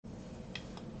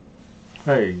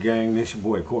Hey gang, this your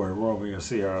boy Corey Roby of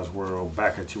CR's World,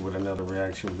 back at you with another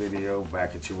reaction video,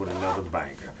 back at you with another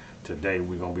banger. Today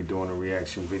we're going to be doing a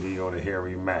reaction video to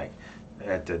Harry Mack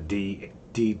at the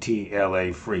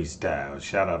DTLA Freestyle.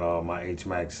 Shout out to all my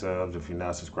HMAC subs. If you're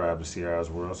not subscribed to CR's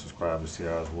World, subscribe to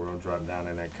CR's World. Drop down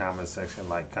in that comment section,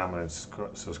 like, comment,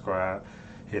 and subscribe.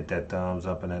 Hit that thumbs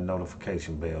up and that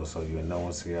notification bell so you know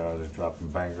when CR is dropping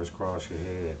bangers across your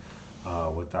head.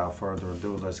 Without further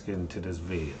ado, let's get into this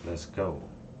vid. Let's go.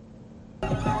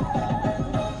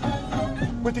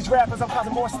 With these rappers, I'm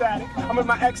causing more static. I'm in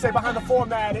my XA behind the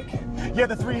 4matic. Yeah,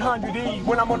 the 300E.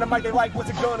 When I'm on the mic, they like,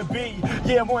 what's it gonna be?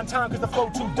 Yeah, one time, cause the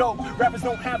flow too dope. Rappers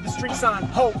don't have the street sign,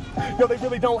 hope. Yo, they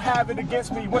really don't have it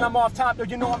against me. When I'm off top, yo,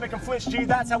 you know I make them flinch, G.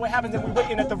 That's how it happens, and we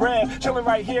waiting at the red. Chilling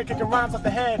right here, kicking rhymes off the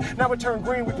head. Now it turned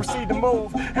green, we proceed to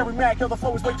move. Harry Mack, yo, the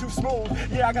flow is way too smooth.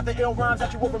 Yeah, I got the ill rhymes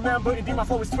that you will remember. Indeed, my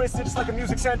flow is twisted, just like a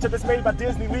music center that's made by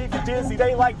Disney. Leave you dizzy.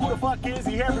 They like, who the fuck is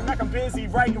he? Harry Mack, I'm busy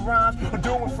writing rhymes, or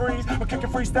doing freeze, or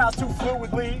kicking freestyles too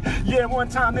fluidly. Yeah, one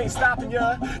time they ain't stopping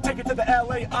ya. Take it to the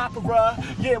LA Opera.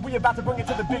 Yeah, we about to bring it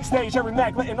to the big stage. Harry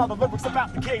Mack letting all the lyrics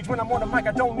about the cage. When I'm on the mic,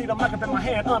 I don't need a mic up in my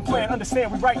hand. Unplanned,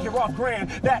 understand, we right here off Grand.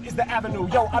 That is the avenue.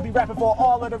 Yo, I be rapping for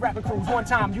all of the rapping crews. One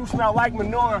time, you smell like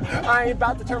manure. I ain't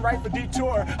about to turn right for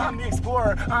detour. I'm the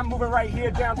explorer. I'm moving right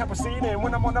here downtown proceeding.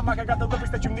 When I'm on the mic, I got the lyrics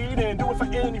that you need and do it for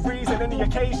any reason, any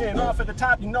occasion. Off at the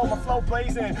top, you know my flow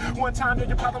blazing. One time, did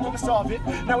your problem, I'ma solve it.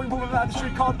 Now we moving out the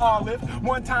street called Olive.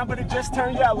 One time, but it just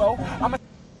turned yellow.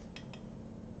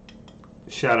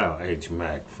 Shout out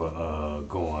H-Mac for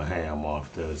going ham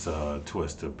off this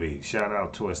Twister beat. Shout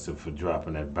out Twister for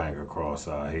dropping that banger across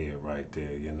our head right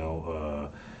there. You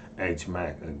know,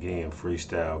 H-Mac again,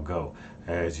 freestyle go.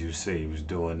 As you see, he was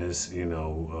doing this, you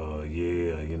know,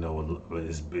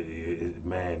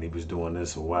 man, he was doing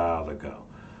this a while ago.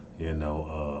 You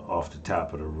know, off the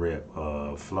top of the rip,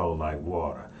 flow like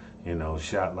water. You know,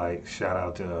 shout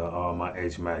out to all my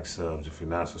HMAC subs. If you're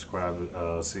not subscribed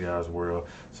to CR's World,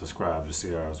 subscribe to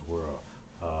CR's World.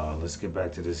 Let's get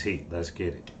back to this heat. Let's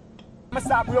get it. I'ma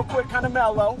stop real quick, kinda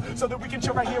mellow, so that we can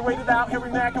chill right here, wait it out.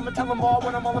 Harry Mack, I'ma tell them all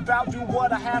what I'm all about. Do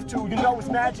what I have to, you know it's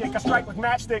magic. I strike like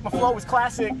matchstick, my flow is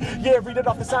classic. Yeah, read it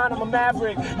off the sign, I'm a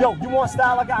maverick. Yo, you want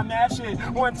style, I got mad shit.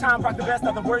 One time, rock the best,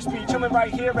 not the worst beat. Chilling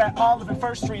right here at Olive and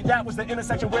First Street. That was the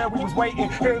intersection where we was waiting.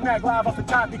 Harry Mack live off the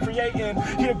top, be creating.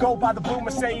 Here go by the blue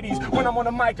Mercedes. When I'm on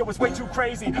the mic, it was way too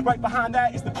crazy. Right behind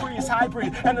that is the Prius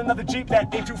Hybrid, and another Jeep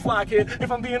that ain't too fly, kid.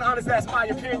 If I'm being honest, that's my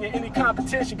opinion. Any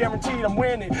competition, guaranteed I'm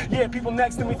winning. Yeah, people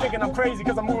next to me thinking I'm crazy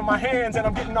because I'm moving my hands and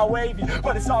I'm getting all wavy,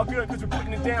 but it's all good because we're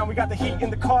putting it down. We got the heat in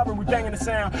the car and we banging the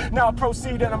sound. Now I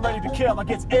proceed and I'm ready to kill. I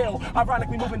gets ill,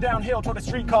 ironically moving downhill toward a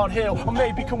street called Hill. Or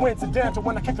maybe coincidental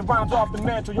when I kick the rhymes off the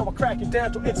mantle. Yo, I crack it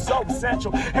dental, it's so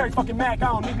essential. Harry fucking Mack,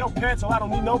 I don't need no pencil, I don't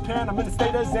need no pen. I'm in the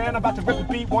state of Zen, I'm about to rip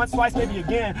the beat once, twice, maybe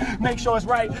again. Make sure it's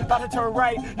right, about to turn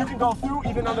right. You can go through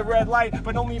even on the red light,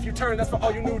 but only if you turn, that's for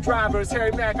all you new drivers.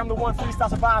 Harry Mack, I'm the one freestyle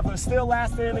survivor, still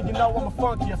lasting, and you know I'm a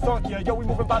funkier. Yo, we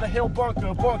moving by the hill,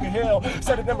 bunker hill.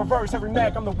 Said it in reverse, Harry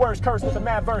Mack, I'm the worst. Curse with a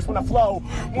mad verse when I flow.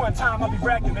 One time I'll be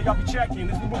wrecking, they all be checking.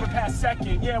 As we moving past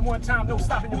second. Yeah, one time, no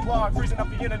stopping your blog, freezing up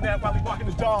the internet while we walking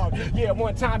the dog. Yeah,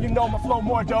 one time, you know my flow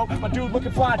more dope. My dude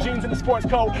looking fly, jeans in the sports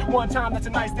coat. One time, that's a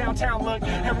nice downtown look.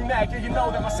 Harry Mack, yeah, you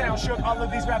know that my sound shook. All of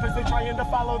these rappers, they trying to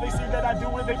follow. They see that I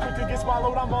do it, they quick to get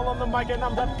swallowed. I'm all on the mic and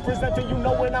I'm representing. You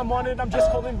know when I'm on it, I'm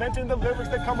just cold inventing the lyrics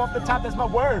that come off the top. That's my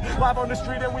word. Live on the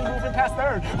street and we moving past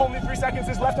third. Only 3 seconds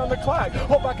is left on the clock.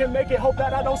 Hope I can make it, hope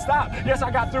that I don't stop. Yes,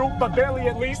 I got through, but barely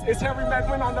at least. It's Harry Mack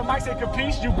when on the mic, say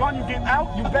capiche. You gone, you get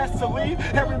out, you best to leave.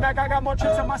 Harry Mack, I got more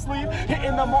tricks in my sleeve.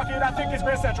 Hitting the market, I think it's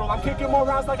Grand Central. I'm kicking more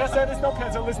rounds, like I said, it's no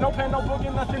pencil. It's no pen, no book,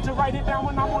 and nothing to write it down.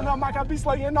 When I'm on the mic, I be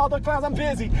slaying all the clowns, I'm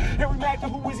busy. Harry Mack,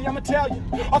 who is he, I'ma tell you.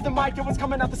 Off the mic, it was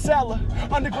coming out the cellar.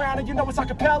 Underground, and you know it's a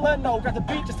cappella. No, got the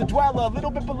beat, just a dweller. A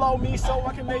little bit below me, so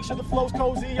I can make sure the flow's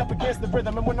cozy up against the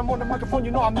rhythm. And when I'm on the microphone,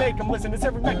 you know I make them listen. It's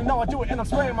Harry Mack, you know I do it, and I'm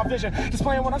spraying my vision.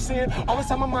 Displaying what I'm seeing, all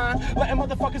inside my mind. Letting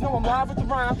motherfuckers know I'm live with the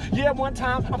rhyme. Yeah, one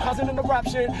time, I'm causing an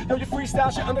eruption. Know your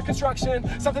freestyle shit under construction.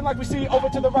 Something like we see over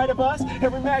to the right of us.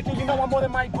 Harry Mack, you know I'm more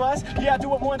than Mike Bus. Yeah, I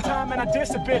do it one time and I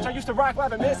diss a bitch. I used to rock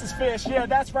live and Mrs. Fish. Yeah,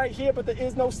 that's right here, but there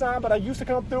is no sign. But I used to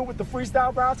come through with the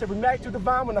freestyle routes. Harry Mack to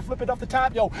divine. When I flip it off the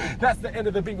top, yo, that's the end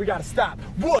of the beat. We gotta stop.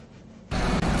 What?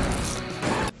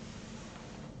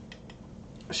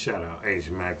 Shout out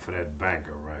H-Mac for that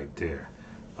banger right there.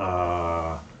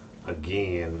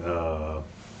 Again,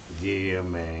 yeah,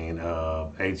 man,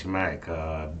 H-Mac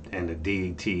and the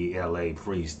DTLA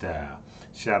Freestyle.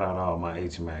 Shout out all my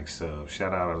H-Mac subs.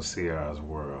 Shout out to CR's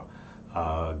World.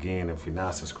 Again, if you're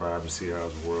not subscribed to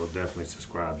Sierra's World, definitely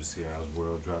subscribe to Sierra's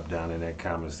World. Drop down in that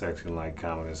comment section, like,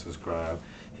 comment, and subscribe.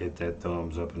 Hit that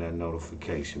thumbs up and that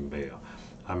notification bell.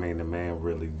 I mean, the man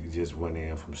really just went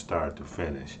in from start to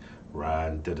finish,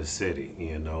 riding to the city,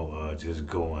 you know, just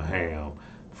going ham,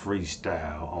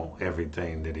 freestyle on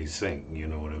everything that he sing, you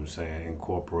know what I'm saying?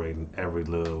 Incorporating every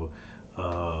little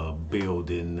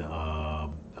building,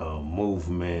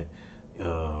 movement,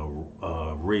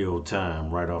 real time,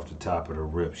 right off the top of the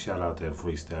rip. Shout out that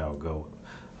freestyle goat.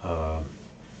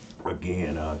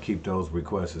 Again, keep those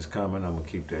requests coming. I'm gonna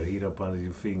keep that heat up under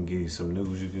your feet and give you some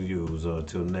news you can use.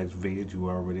 Till next video, you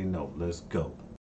already know. Let's go.